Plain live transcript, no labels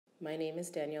My name is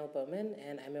Dannielle Bowman,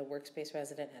 and I'm a workspace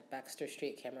resident at Baxter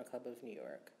Street Camera Club of New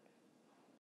York.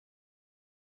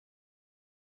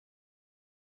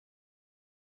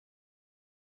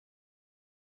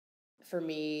 For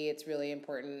me, it's really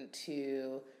important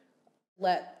to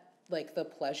let the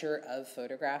pleasure of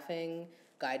photographing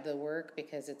guide the work,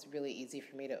 because it's really easy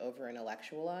for me to over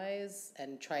intellectualize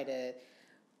and try to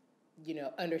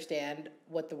understand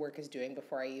what the work is doing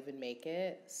before I even make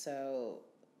it. So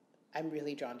I'm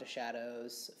really drawn to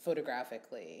shadows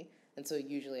photographically, and so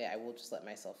usually I will just let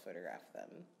myself photograph them.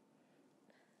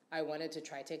 I wanted to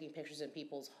try taking pictures in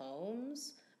people's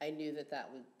homes. I knew that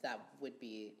would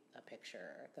be a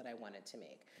picture that I wanted to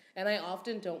make. And I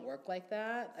often don't work like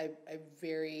that. I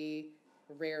very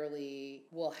rarely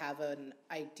will have an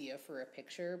idea for a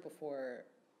picture before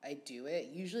I do it.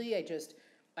 Usually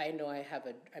I know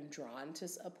I'm drawn to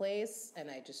a place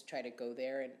and I just try to go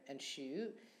there and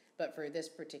shoot. But for this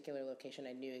particular location,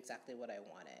 I knew exactly what I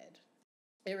wanted.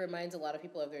 It reminds a lot of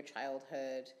people of their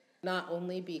childhood, not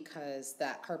only because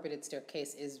that carpeted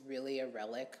staircase is really a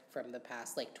relic from the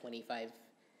past, like 25,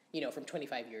 from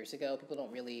 25 years ago. People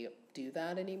don't really do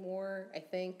that anymore, I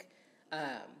think.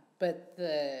 But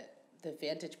the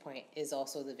vantage point is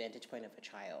also the vantage point of a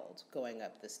child going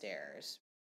up the stairs.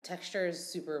 Texture is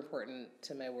super important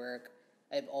to my work.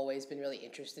 I've always been really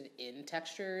interested in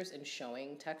textures and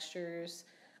showing textures.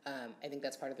 I think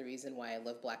that's part of the reason why I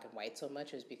love black and white so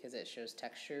much, is because it shows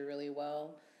texture really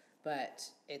well. But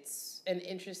it's an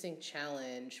interesting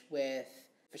challenge with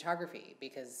photography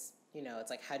because, it's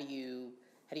like, how do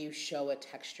you show a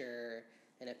texture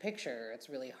in a picture? It's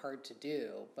really hard to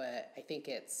do, but I think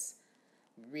it's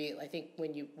real. I think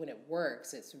when it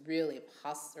works, it's really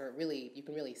you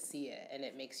can really see it, and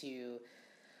it makes you,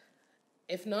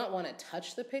 if not want to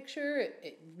touch the picture,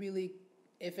 it really,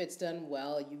 if it's done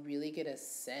well, you really get a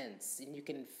sense and you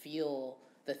can feel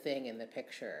the thing in the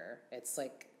picture. It's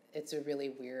a really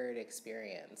weird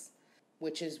experience,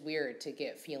 which is weird to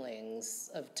get feelings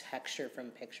of texture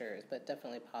from pictures, but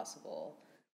definitely possible.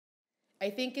 I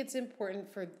think it's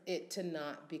important for it to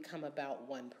not become about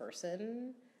one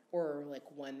person or like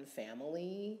one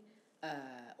family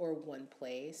or one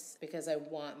place, because I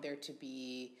want there to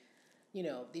be,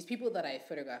 these people that I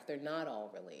photograph, they're not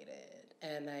all related.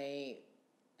 And I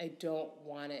don't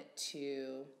want it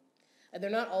to,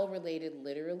 they're not all related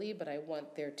literally, but I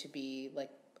want there to be like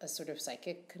a sort of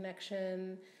psychic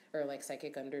connection or like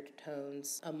psychic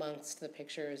undertones amongst the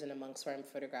pictures and amongst where I'm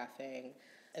photographing.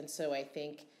 And so I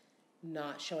think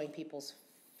not showing people's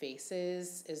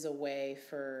faces is a way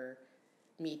for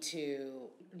me to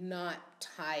not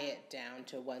tie it down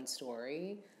to one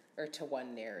story or to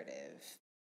one narrative.